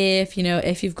safe, you know,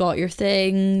 if you've got your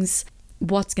things,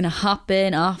 what's going to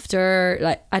happen after.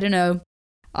 Like, I don't know.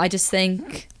 I just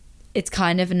think it's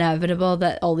kind of inevitable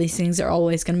that all these things are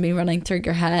always going to be running through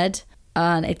your head.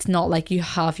 And it's not like you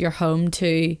have your home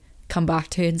to come back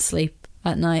to and sleep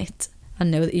at night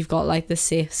and know that you've got like this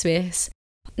safe space.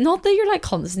 Not that you're like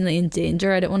constantly in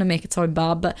danger. I don't want to make it sound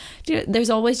bad, but you know, there's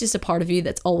always just a part of you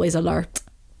that's always alert.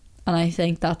 And I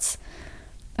think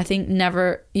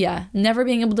never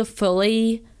being able to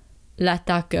fully let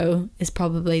that go is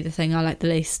probably the thing I like the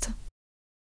least.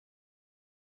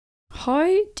 How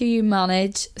do you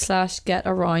manage / get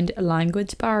around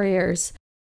language barriers?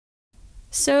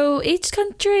 So each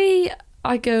country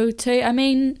I go to, I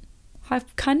mean, I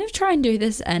kind of try and do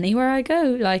this anywhere I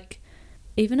go. Like,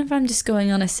 even if I'm just going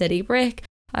on a city break,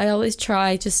 I always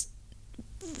try, just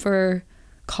for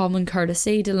common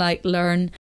courtesy, to like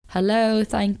learn hello,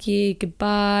 thank you,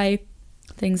 goodbye,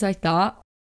 things like that.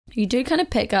 You do kind of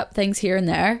pick up things here and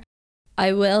there.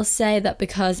 I will say that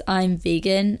because I'm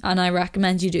vegan, and I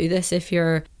recommend you do this if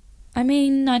you're, I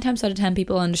mean, 9 times out of 10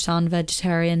 people understand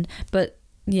vegetarian, but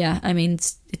yeah, I mean,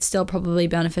 it's still probably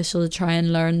beneficial to try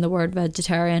and learn the word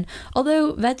vegetarian.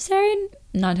 Although vegetarian,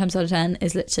 9 times out of 10,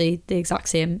 is literally the exact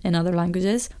same in other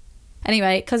languages.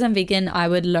 Anyway, because I'm vegan, I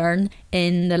would learn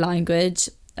in the language.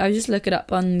 I would just look it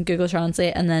up on Google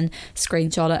Translate and then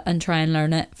screenshot it and try and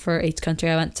learn it for each country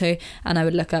I went to. And I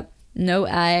would look up no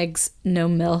eggs, no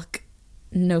milk,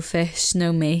 no fish,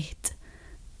 no meat.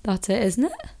 That's it, isn't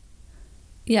it?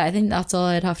 Yeah, I think that's all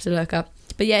I'd have to look up.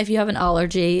 But yeah, if you have an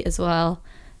allergy as well,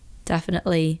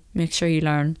 definitely make sure you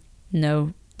learn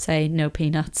no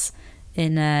peanuts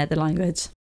in the language.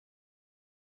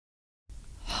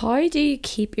 How do you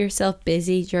keep yourself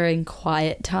busy during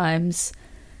quiet times?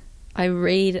 I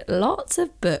read lots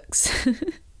of books.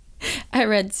 I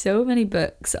read so many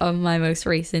books on my most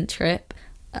recent trip.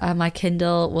 My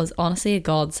Kindle was honestly a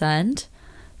godsend.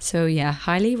 So yeah,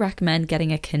 highly recommend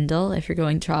getting a Kindle if you're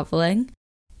going travelling.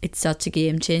 It's such a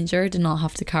game changer to not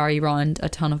have to carry around a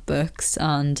ton of books,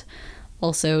 and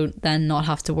also then not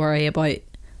have to worry about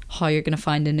how you're going to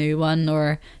find a new one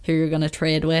or who you're going to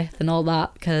trade with and all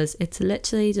that, because it's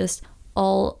literally just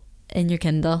all in your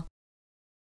Kindle.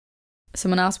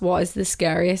 Someone asked, what is the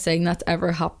scariest thing that's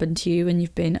ever happened to you when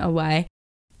you've been away?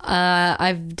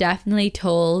 I've definitely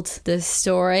told this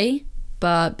story,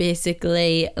 but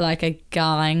basically like a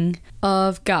gang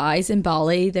of guys in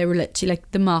Bali, they were literally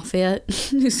like the mafia.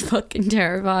 It was fucking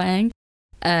terrifying.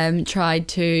 Tried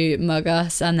to mug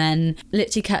us and then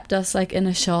literally kept us like in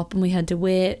a shop, and we had to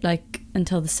wait like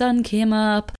until the sun came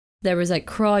up. There was like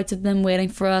crowds of them waiting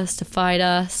for us to fight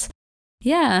us.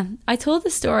 Yeah, I told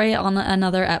the story on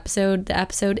another episode. The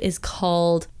episode is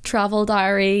called Travel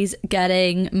Diaries,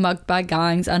 Getting Mugged by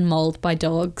Gangs and Mauled by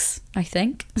Dogs, I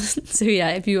think. So yeah,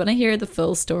 if you want to hear the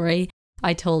full story,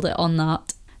 I told it on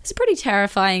that. It's a pretty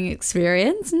terrifying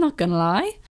experience, I'm not gonna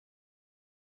lie.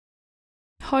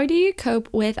 How do you cope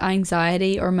with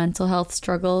anxiety or mental health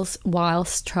struggles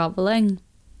whilst travelling?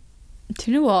 Do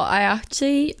you know what?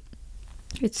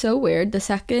 It's so weird. The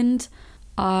second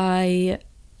I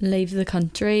leave the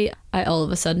country, I all of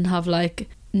a sudden have like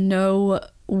no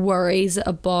worries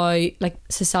about like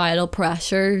societal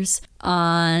pressures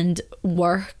and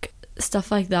work,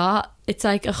 stuff like that. It's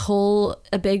like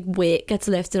a big weight gets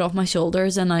lifted off my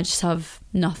shoulders, and I just have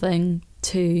nothing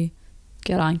to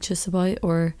get anxious about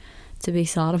or to be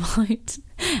sad about.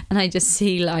 And I just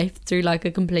see life through like a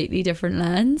completely different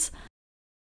lens.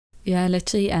 Yeah,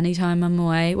 literally anytime I'm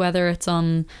away, whether it's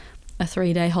on a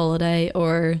 3-day holiday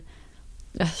or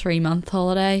a 3-month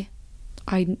holiday,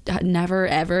 I never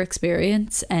ever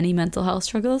experience any mental health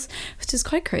struggles, which is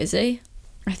quite crazy.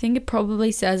 I think it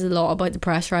probably says a lot about the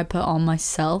pressure I put on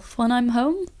myself when I'm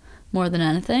home, more than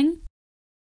anything.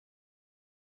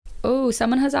 Oh,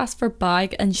 someone has asked for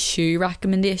bag and shoe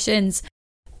recommendations.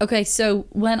 Okay, so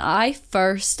when I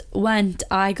first went,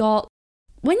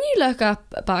 when you look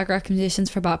up bag recommendations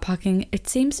for backpacking, it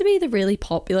seems to be the really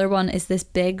popular one is this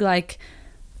big, like,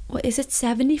 what is it,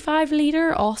 75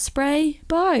 litre Osprey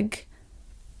bag?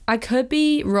 I could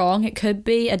be wrong, it could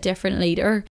be a different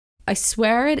litre. I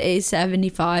swear it is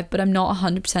 75, but I'm not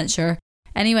 100% sure.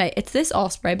 Anyway, it's this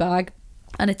Osprey bag,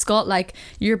 and it's got like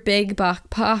your big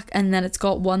backpack, and then it's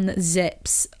got one that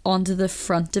zips onto the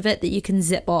front of it that you can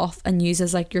zip off and use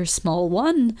as like your small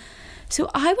one. So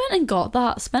I went and got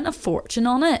that, spent a fortune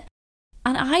on it,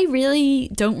 and I really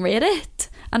don't rate it.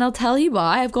 And I'll tell you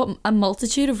why. I've got a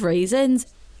multitude of reasons.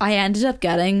 I ended up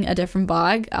getting a different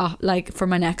bag like for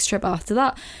my next trip after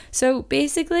that. So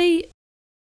basically,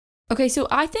 okay, so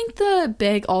I think the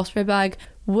big Osprey bag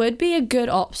would be a good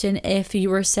option if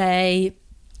you were, say,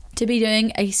 to be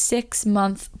doing a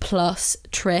 6-month plus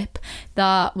trip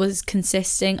that was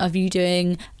consisting of you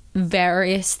doing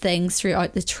various things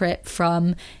throughout the trip,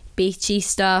 from beachy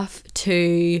stuff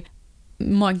to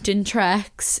mountain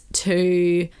treks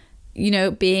to, you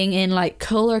know, being in like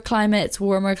cooler climates,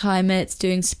 warmer climates,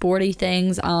 doing sporty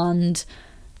things and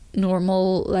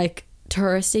normal like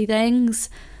touristy things.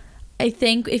 I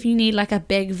think if you need like a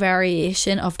big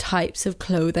variation of types of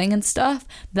clothing and stuff,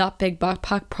 that big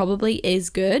backpack probably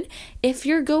is good. If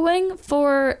you're going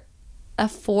for a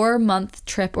 4-month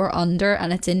trip or under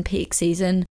and it's in peak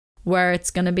season where it's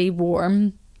going to be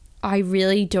warm, I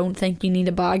really don't think you need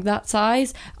a bag that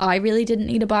size. I really didn't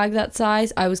need a bag that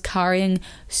size. I was carrying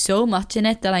so much in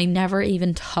it that I never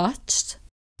even touched.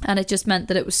 And it just meant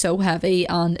that it was so heavy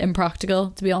and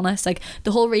impractical, to be honest. Like,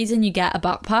 the whole reason you get a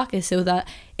backpack is so that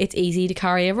it's easy to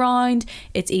carry around.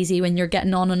 It's easy when you're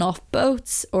getting on and off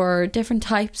boats or different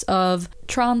types of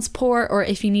transport, or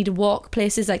if you need to walk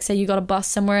places, like say you got a bus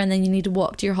somewhere and then you need to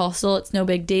walk to your hostel, it's no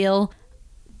big deal.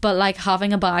 But like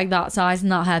having a bag that size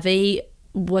and that heavy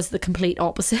was the complete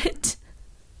opposite.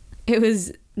 It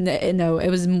was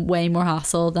way more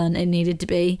hassle than it needed to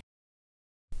be.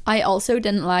 I also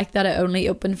didn't like that it only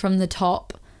opened from the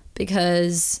top,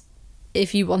 because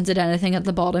if you wanted anything at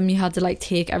the bottom you had to like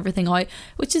take everything out,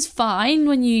 which is fine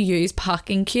when you use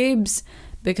packing cubes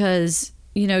because,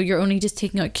 you know, you're only just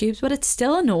taking out cubes, but it's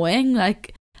still annoying.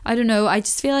 Like, I don't know, I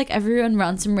just feel like everyone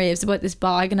rants and raves about this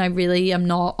bag and I really am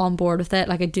not on board with it.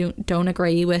 Like, I don't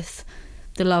agree with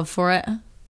the love for it.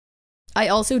 I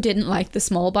also didn't like the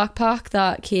small backpack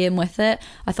that came with it.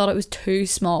 I thought it was too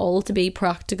small to be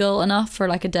practical enough for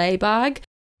like a day bag,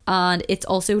 and it's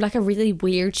also like a really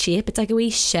weird shape. It's like a wee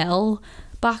shell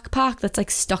backpack that's like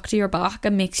stuck to your back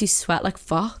and makes you sweat like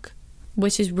fuck,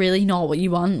 which is really not what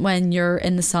you want when you're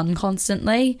in the sun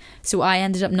constantly. So I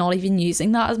ended up not even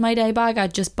using that as my day bag.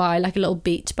 I'd just buy like a little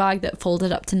beach bag that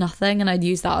folded up to nothing and I'd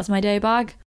use that as my day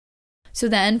bag. So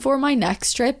then for my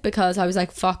next trip, because I was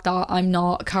like, fuck that, I'm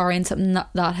not carrying something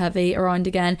that heavy around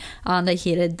again, and I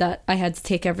hated that I had to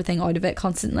take everything out of it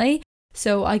constantly.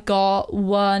 So I got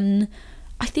one,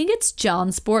 I think it's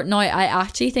JanSport. Now I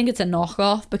actually think it's a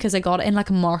knockoff because I got it in like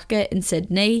a market in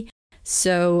Sydney.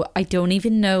 So I don't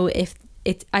even know if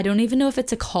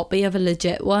it's a copy of a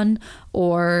legit one,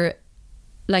 or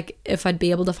like if I'd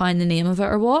be able to find the name of it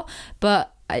or what.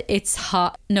 But it's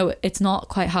it's not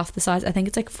quite half the size. I think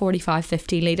it's like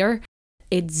 45-50 litre.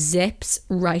 It zips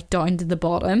right down to the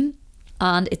bottom,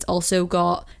 and it's also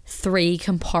got 3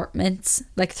 compartments,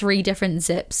 like 3 different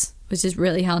zips, which is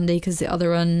really handy because the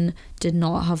other one did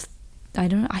not have, I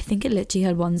think it literally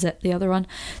had 1 zip, the other one.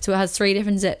 So it has 3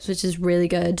 different zips, which is really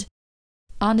good.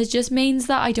 And it just means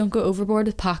that I don't go overboard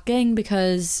with packing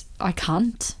because I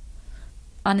can't.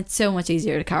 And it's so much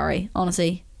easier to carry,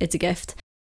 honestly. It's a gift.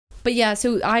 But yeah,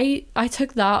 so I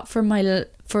took that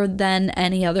for then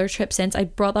any other trip since. I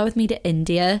brought that with me to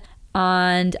India,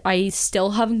 and I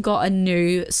still haven't got a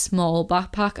new small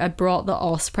backpack. I brought the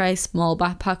Osprey small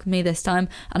backpack with me this time,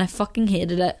 and I fucking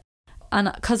hated it.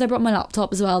 And because I brought my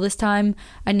laptop as well this time,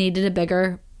 I needed a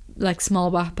bigger like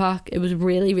small backpack. It was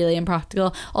really, really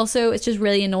impractical. Also, it's just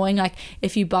really annoying, like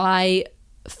if you buy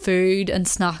food and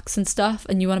snacks and stuff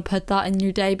and you want to put that in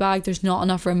your day bag, there's not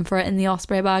enough room for it in the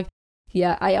Osprey bag.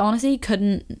 Yeah, I honestly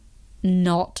couldn't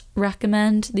not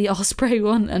recommend the Osprey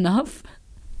one enough.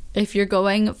 If you're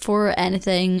going for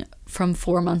anything from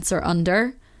 4 months or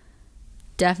under,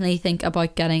 definitely think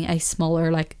about getting a smaller,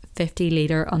 like 50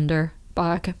 litre under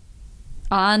bag.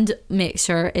 And make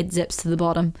sure it zips to the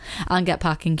bottom, and get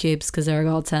packing cubes because they're a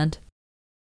godsend.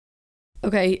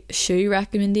 Okay, shoe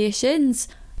recommendations.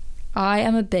 I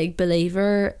am a big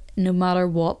believer, no matter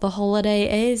what the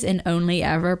holiday is, in only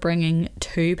ever bringing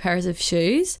 2 pairs of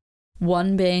shoes,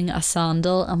 one being a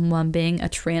sandal and one being a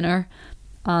trainer.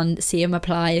 And same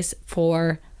applies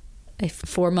for a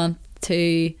 4-month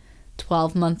to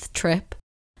 12-month trip.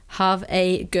 Have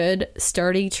a good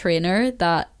sturdy trainer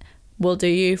that will do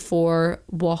you for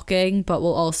walking, but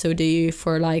will also do you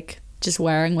for like just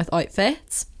wearing with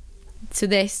outfits. So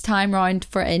this time round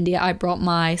for India, I brought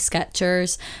my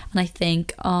Skechers, and I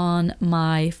think on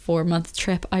my 4-month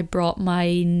trip I brought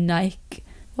my Nike,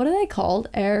 what are they called?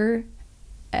 Air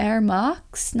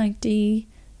Max 95s,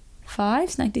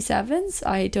 97s?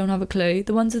 I don't have a clue.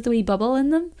 The ones with the wee bubble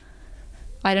in them?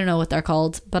 I don't know what they're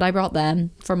called, but I brought them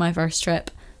for my first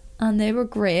trip, and they were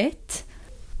great.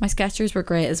 My Skechers were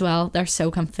great as well. They're so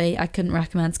comfy. I couldn't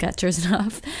recommend Skechers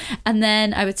enough. And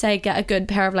then I would say get a good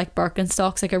pair of like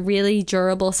Birkenstocks, like a really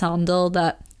durable sandal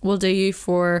that will do you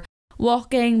for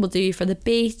walking, will do you for the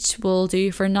beach, will do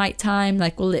you for nighttime.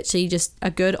 Like, will literally just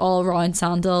a good all round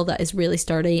sandal that is really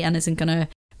sturdy and isn't gonna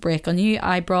break on you.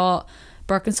 I brought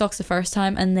Birkenstocks the first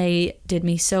time and they did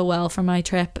me so well for my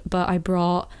trip, but I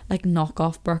brought like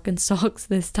knockoff Birkenstocks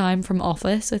this time from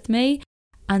Office with me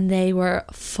and they were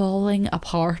falling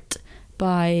apart.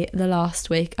 By the last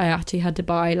week I actually had to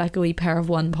buy like a wee pair of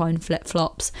 £1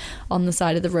 flip-flops on the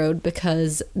side of the road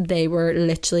because they were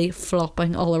literally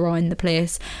flopping all around the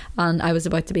place and I was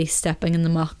about to be stepping in the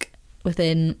muck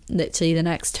within literally the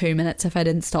next 2 minutes if I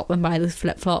didn't stop and buy those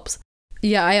flip-flops.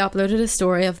 Yeah, I uploaded a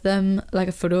story of them, like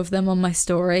a photo of them on my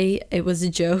story. It was a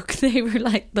joke. They were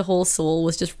like, the whole sole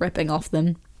was just ripping off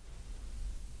them.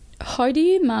 How do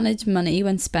you manage money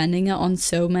when spending it on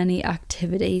so many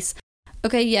activities?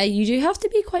 Okay, yeah, you do have to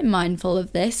be quite mindful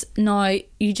of this. Now,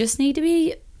 you just need to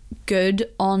be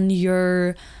good on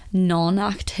your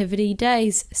non-activity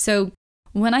days. So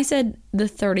when I said the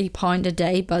 £30 a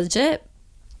day budget,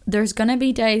 there's going to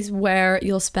be days where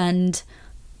you'll spend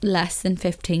less than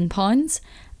 £15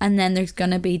 and then there's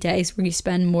going to be days where you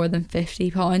spend more than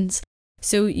 £50.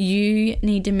 So you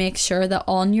need to make sure that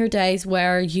on your days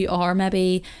where you are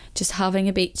maybe just having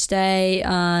a beach day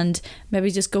and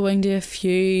maybe just going to a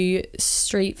few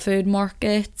street food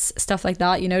markets, stuff like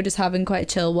that, you know, just having quite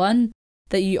a chill one,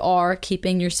 that you are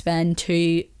keeping your spend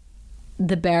to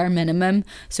the bare minimum.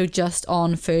 So just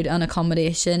on food and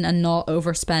accommodation and not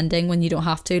overspending when you don't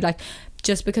have to. Like,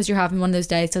 just because you're having one of those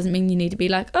days doesn't mean you need to be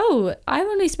like, oh, I've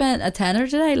only spent a tenner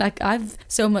today, like I've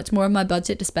so much more of my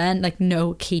budget to spend. Like,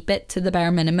 no, keep it to the bare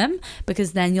minimum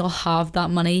because then you'll have that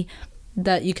money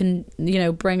that you can, you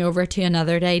know, bring over to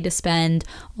another day to spend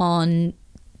on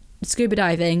scuba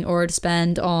diving or to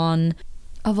spend on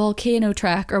a volcano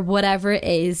trek or whatever it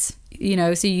is, you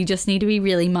know. So you just need to be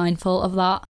really mindful of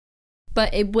that.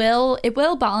 But it will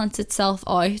balance itself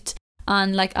out.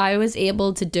 And like I was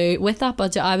able to do, with that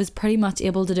budget, I was pretty much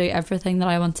able to do everything that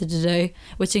I wanted to do,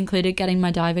 which included getting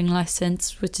my diving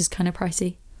license, which is kind of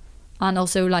pricey. And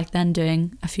also like then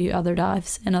doing a few other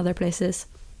dives in other places.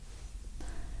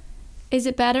 Is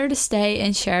it better to stay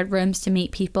in shared rooms to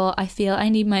meet people? I feel I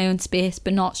need my own space,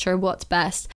 but not sure what's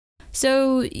best.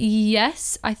 So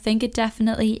yes, I think it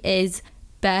definitely is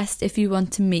best if you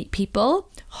want to meet people.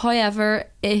 However,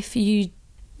 if you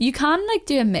can like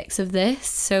do a mix of this,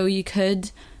 so you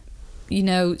could, you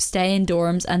know, stay in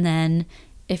dorms and then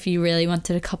if you really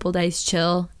wanted a couple days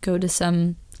chill,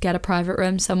 get a private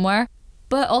room somewhere.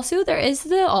 But also there is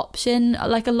the option,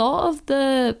 like a lot of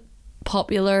the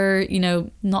popular, you know,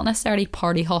 not necessarily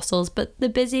party hostels, but the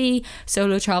busy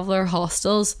solo traveller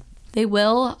hostels, they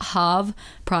will have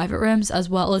private rooms as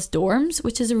well as dorms,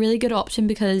 which is a really good option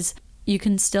because you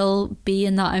can still be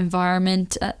in that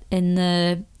environment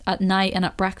at night and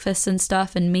at breakfast and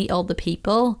stuff and meet all the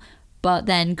people, but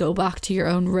then go back to your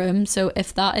own room. So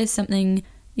if that is something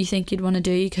you think you'd want to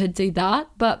do, you could do that.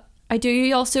 But I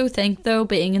do also think though,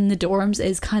 being in the dorms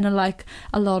is kind of like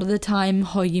a lot of the time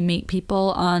how you meet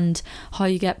people and how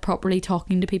you get properly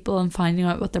talking to people and finding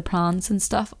out what their plans and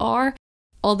stuff are.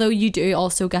 Although you do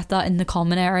also get that in the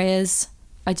common areas,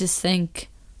 I just think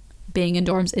being in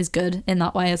dorms is good in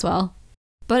that way as well.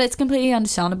 But it's completely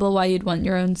understandable why you'd want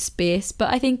your own space.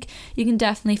 But I think you can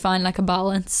definitely find like a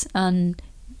balance, and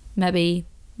maybe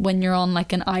when you're on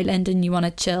like an island and you want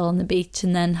to chill on the beach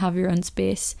and then have your own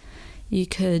space, you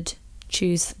could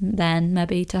choose then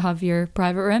maybe to have your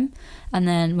private room. And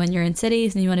then when you're in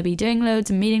cities and you want to be doing loads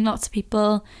and meeting lots of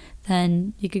people,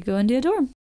 then you could go and do a dorm.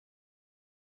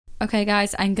 Okay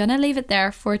guys, I'm gonna leave it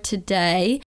there for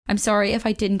today. I'm sorry if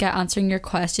I didn't get answering your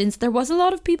questions. There was a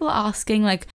lot of people asking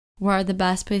like where are the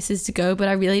best places to go, but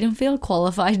I really don't feel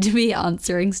qualified to be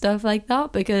answering stuff like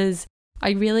that because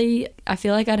I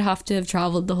feel like I'd have to have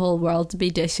travelled the whole world to be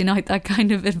dishing out that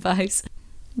kind of advice.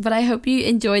 But I hope you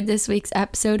enjoyed this week's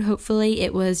episode. Hopefully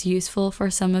it was useful for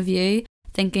some of you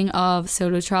thinking of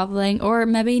solo travelling, or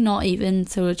maybe not even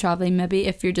solo travelling, maybe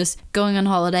if you're just going on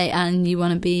holiday and you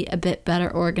want to be a bit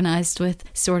better organised with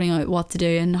sorting out what to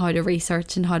do and how to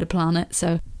research and how to plan it.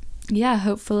 So yeah,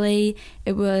 hopefully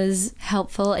it was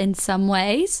helpful in some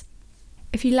ways.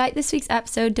 If you like this week's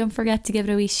episode, don't forget to give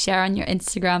it a wee share on your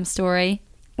Instagram story,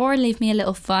 or leave me a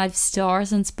little 5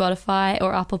 stars on Spotify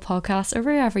or Apple Podcasts or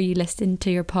wherever you listen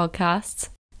to your podcasts.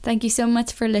 Thank you so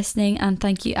much for listening, and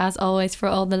thank you as always for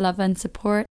all the love and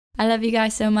support. I love you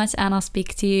guys so much, and I'll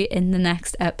speak to you in the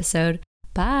next episode.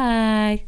 Bye!